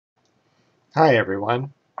Hi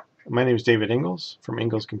everyone, my name is David Ingalls from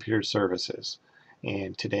Ingalls Computer Services,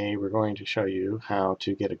 and today we're going to show you how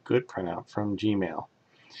to get a good printout from Gmail.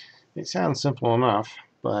 It sounds simple enough,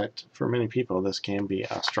 but for many people this can be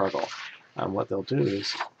a struggle. What they'll do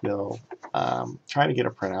is they'll try to get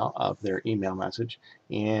a printout of their email message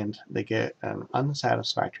and they get an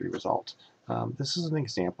unsatisfactory result. This is an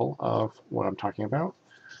example of what I'm talking about.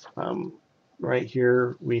 Um, right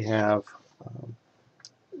here we have um,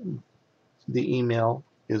 the email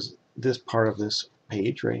is this part of this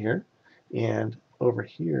page right here, and over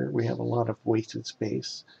here we have a lot of wasted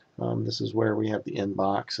space. This is where we have the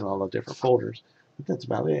inbox and all the different folders, but that's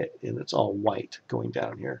about it, and it's all white going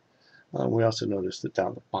down here. We also notice that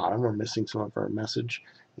down the bottom we're missing some of our message,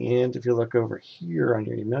 and if you look over here on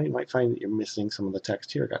your email you might find that you're missing some of the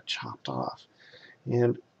text here, got chopped off.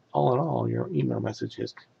 And all in all, your email message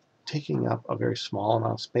is taking up a very small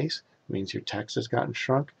amount of space. It means your text has gotten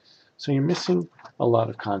shrunk. So you're missing a lot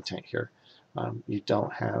of content here. You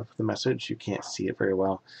don't have the message, you can't see it very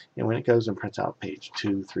well, and when it goes and prints out page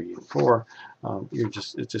 2, 3, and 4,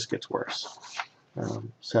 it just gets worse.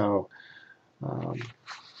 So um,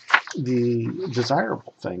 the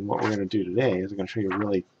desirable thing, what we're going to do today, is I'm going to show you a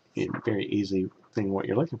really very easy thing. What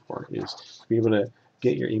you're looking for is to be able to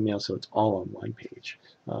get your email so it's all on one page.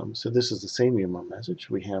 So this is the same email message.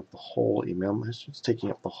 We have the whole email message taking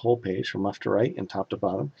up the whole page from left to right and top to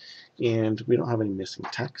bottom, and we don't have any missing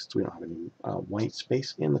text. We don't have any white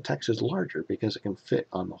space, and the text is larger because it can fit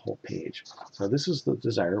on the whole page. So this is the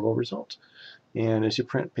desirable result. And as you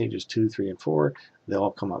print pages 2, 3, and 4, they'll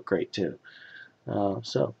all come out great too.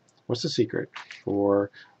 So what's the secret for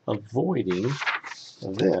avoiding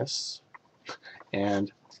this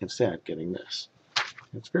and instead getting this?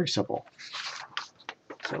 It's very simple.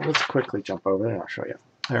 So let's quickly jump over and I'll show you.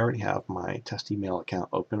 I already have my test email account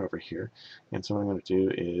open over here, and so what I'm going to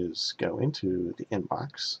do is go into the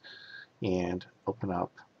inbox and open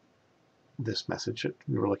up this message that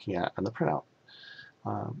we were looking at on the printout.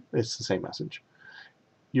 It's the same message.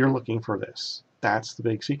 You're looking for this. That's the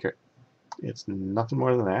big secret. It's nothing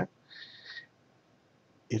more than that.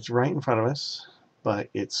 It's right in front of us, but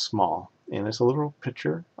it's small, and it's a little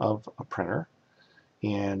picture of a printer,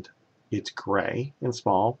 and it's gray and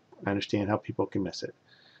small. I understand how people can miss it.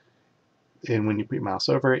 And when you put your mouse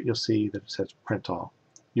over it, you'll see that it says print all.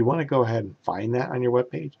 You want to go ahead and find that on your web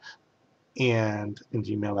page, and in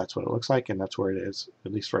Gmail that's what it looks like, and that's where it is,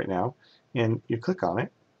 at least right now. And you click on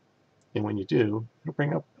it, and when you do, it'll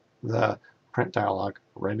bring up the print dialog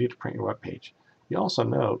ready to print your web page. You also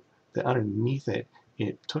note that underneath it,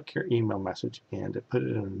 it took your email message and it put it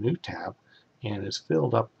in a new tab and it's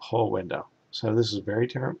filled up the whole window. So this is a very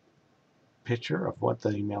different picture of what the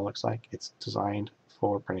email looks like. It's designed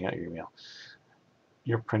for printing out your email.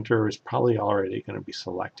 Your printer is probably already going to be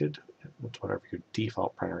selected with whatever your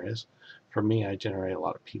default printer is. For me, I generate a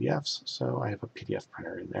lot of PDFs, so I have a PDF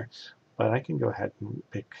printer in there. But I can go ahead and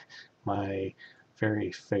pick my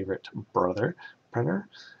very favorite Brother printer.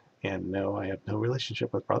 And no, I have no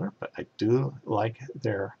relationship with Brother, but I do like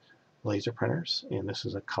their laser printers, and this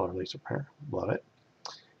is a color laser printer. Love it.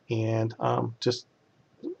 And just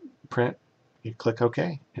print, you click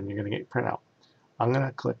OK, and you're going to get your printout. I'm going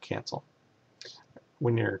to click Cancel.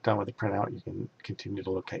 When you're done with the printout, you can continue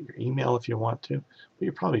to look at your email if you want to, but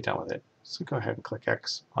you're probably done with it. So go ahead and click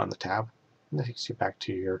X on the tab, and that takes you back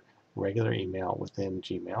to your regular email within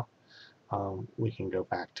Gmail. We can go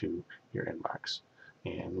back to your inbox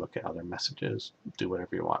and look at other messages, do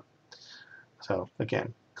whatever you want. So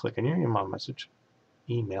again, click on your email message,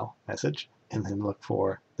 and then look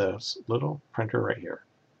for this little printer right here.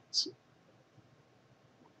 It's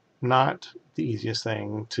not the easiest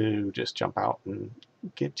thing to just jump out and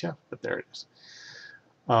get you, but there it is.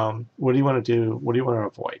 What do you want to do? What do you want to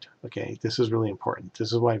avoid? Okay, this is really important.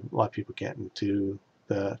 This is why a lot of people get into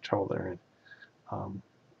the trouble they're in.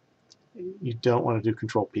 You don't want to do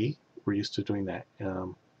Control P. We're used to doing that.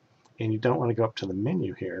 And you don't want to go up to the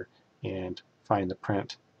menu here and find the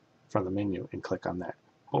print from the menu and click on that.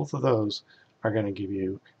 Both of those are going to give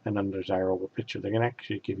you an undesirable picture. They're going to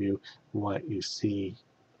actually give you what you see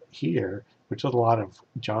here, which is a lot of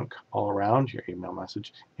junk all around your email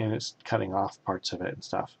message, and it's cutting off parts of it and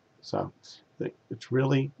stuff. So it's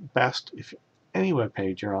really best, if any web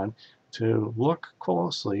page you're on, to look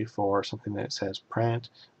closely for something that says print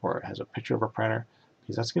or it has a picture of a printer,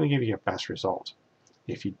 because that's going to give you your best result.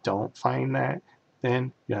 If you don't find that,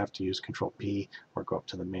 then you have to use Control P or go up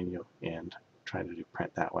to the menu and try to do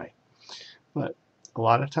print that way. But a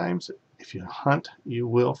lot of times, if you hunt, you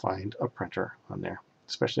will find a printer on there,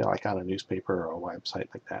 especially like on a newspaper or a website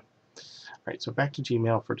like that. All right, so back to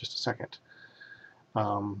Gmail for just a second.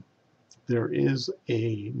 there is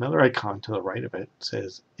another icon to the right of it that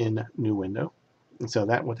says in new window. And so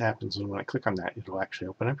that what happens is when I click on that, it'll actually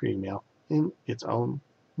open up your email in its own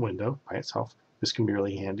window by itself. This can be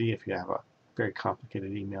really handy if you have a very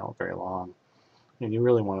complicated email, very long, and you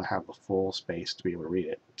really want to have the full space to be able to read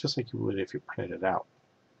it, just like you would if you printed it out.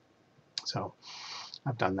 So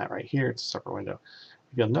I've done that right here. It's a separate window.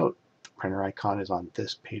 You'll note the printer icon is on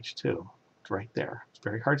this page too. It's right there. It's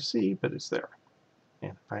very hard to see, but it's there.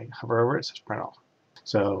 And if I hover over it, it says print all.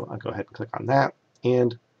 So I'll go ahead and click on that.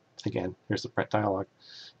 And again, here's the print dialog.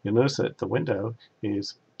 You'll notice that the window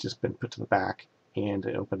is just been put to the back and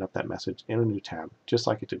it opened up that message in a new tab, just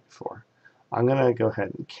like it did before. I'm going to go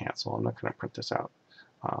ahead and cancel. I'm not going to print this out.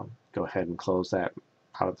 Go ahead and close that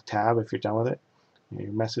out of the tab if you're done with it.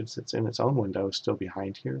 Your message that's in its own window is still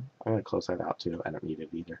behind here. I'm going to close that out too. I don't need it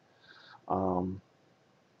either.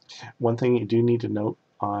 One thing you do need to note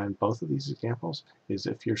on both of these examples is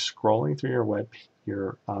if you're scrolling through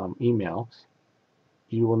your email,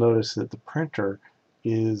 you will notice that the printer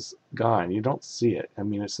is gone. You don't see it. I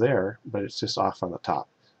mean, it's there, but it's just off on the top.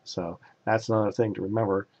 So that's another thing to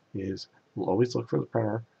remember is we'll always look for the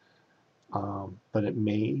printer, but it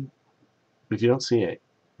may, if you don't see it,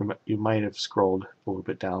 you might have scrolled a little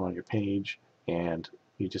bit down on your page and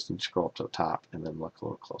you just need to scroll up to the top and then look a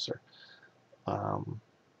little closer.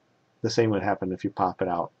 The same would happen if you pop it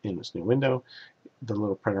out in this new window. The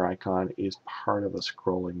little printer icon is part of the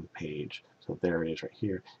scrolling page. So there it is right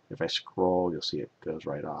here. If I scroll, you'll see it goes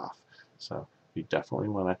right off. So you definitely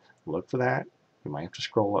want to look for that. You might have to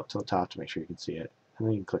scroll up to the top to make sure you can see it. And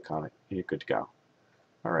then you can click on it and you're good to go.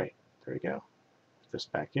 All right, there we go. This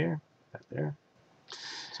back here, that there.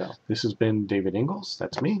 So this has been David Ingalls.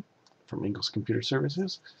 That's me from Ingalls Computer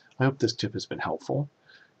Services. I hope this tip has been helpful.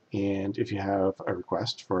 And if you have a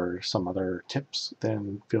request for some other tips,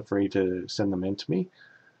 then feel free to send them in to me.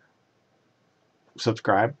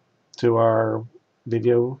 Subscribe to our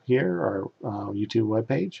video here, our YouTube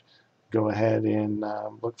webpage. Go ahead and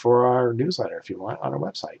look for our newsletter if you want on our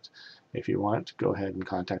website. If you want, go ahead and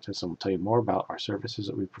contact us and we'll tell you more about our services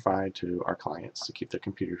that we provide to our clients to keep their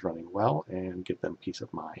computers running well and give them peace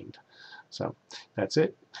of mind. So that's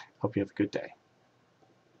it. Hope you have a good day.